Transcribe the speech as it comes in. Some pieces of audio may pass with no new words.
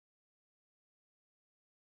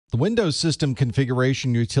The Windows System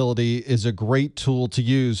Configuration Utility is a great tool to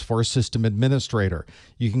use for a system administrator.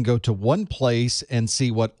 You can go to one place and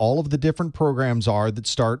see what all of the different programs are that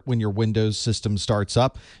start when your Windows system starts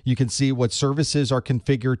up. You can see what services are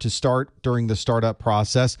configured to start during the startup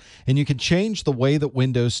process, and you can change the way that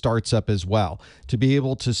Windows starts up as well. To be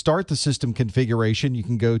able to start the system configuration, you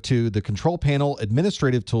can go to the Control Panel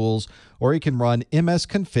Administrative Tools, or you can run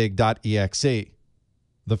msconfig.exe.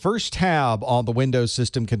 The first tab on the Windows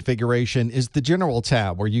System Configuration is the General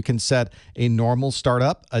tab, where you can set a normal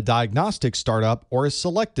startup, a diagnostic startup, or a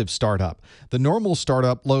selective startup. The normal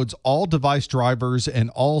startup loads all device drivers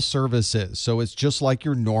and all services, so it's just like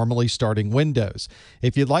you're normally starting Windows.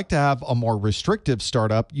 If you'd like to have a more restrictive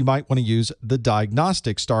startup, you might want to use the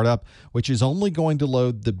diagnostic startup, which is only going to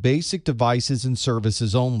load the basic devices and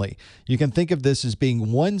services only. You can think of this as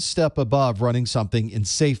being one step above running something in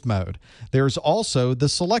safe mode. There's also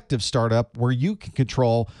the selective startup, where you can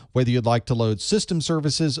control whether you'd like to load system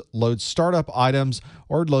services, load startup items,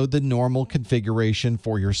 or load the normal configuration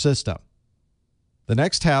for your system. The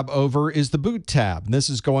next tab over is the Boot tab, and this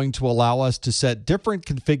is going to allow us to set different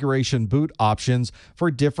configuration boot options for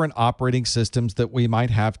different operating systems that we might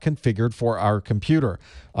have configured for our computer.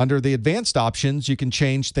 Under the advanced options, you can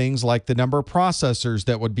change things like the number of processors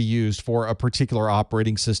that would be used for a particular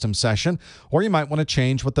operating system session, or you might want to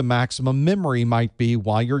change what the maximum memory might be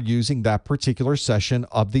while you're using that particular session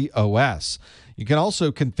of the OS. You can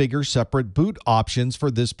also configure separate boot options for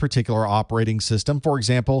this particular operating system. For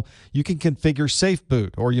example, you can configure Safe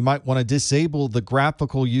Boot, or you might want to disable the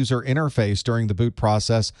graphical user interface during the boot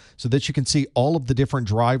process so that you can see all of the different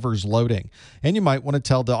drivers loading. And you might want to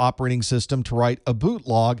tell the operating system to write a boot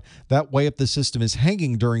log. That way, if the system is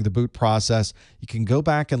hanging during the boot process, you can go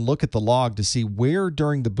back and look at the log to see where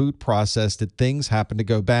during the boot process did things happen to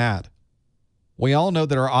go bad. We all know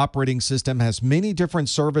that our operating system has many different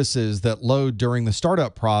services that load during the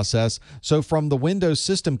startup process, so from the Windows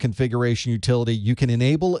System Configuration Utility, you can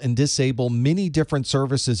enable and disable many different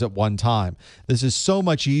services at one time. This is so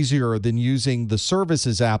much easier than using the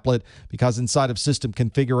Services applet, because inside of System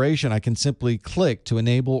Configuration, I can simply click to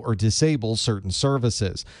enable or disable certain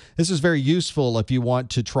services. This is very useful if you want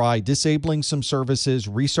to try disabling some services,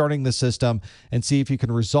 restarting the system, and see if you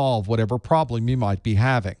can resolve whatever problem you might be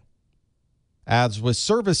having. As with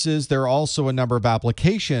services, there are also a number of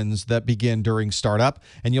applications that begin during startup,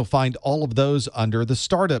 and you'll find all of those under the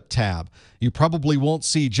Startup tab. You probably won't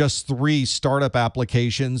see just 3 startup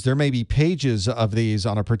applications. There may be pages of these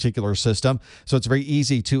on a particular system, so it's very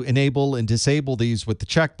easy to enable and disable these with the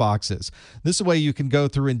checkboxes. This way you can go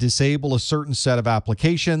through and disable a certain set of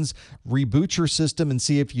applications, reboot your system, and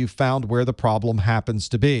see if you found where the problem happens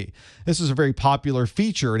to be. This is a very popular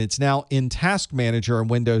feature, and it's now in Task Manager in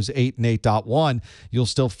Windows 8 and 8.1. You'll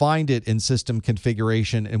still find it in System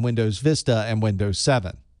Configuration in Windows Vista and Windows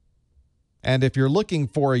 7. And if you're looking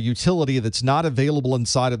for a utility that's not available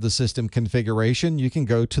inside of the System Configuration, you can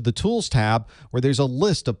go to the Tools tab, where there's a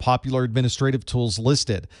list of popular administrative tools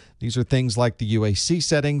listed. These are things like the UAC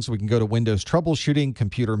settings. We can go to Windows Troubleshooting,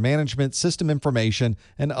 Computer Management, System Information,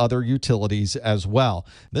 and other utilities as well.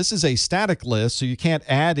 This is a static list, so you can't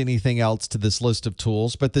add anything else to this list of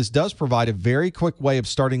tools, but this does provide a very quick way of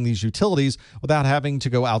starting these utilities without having to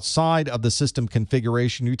go outside of the System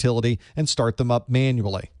Configuration Utility and start them up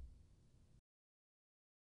manually.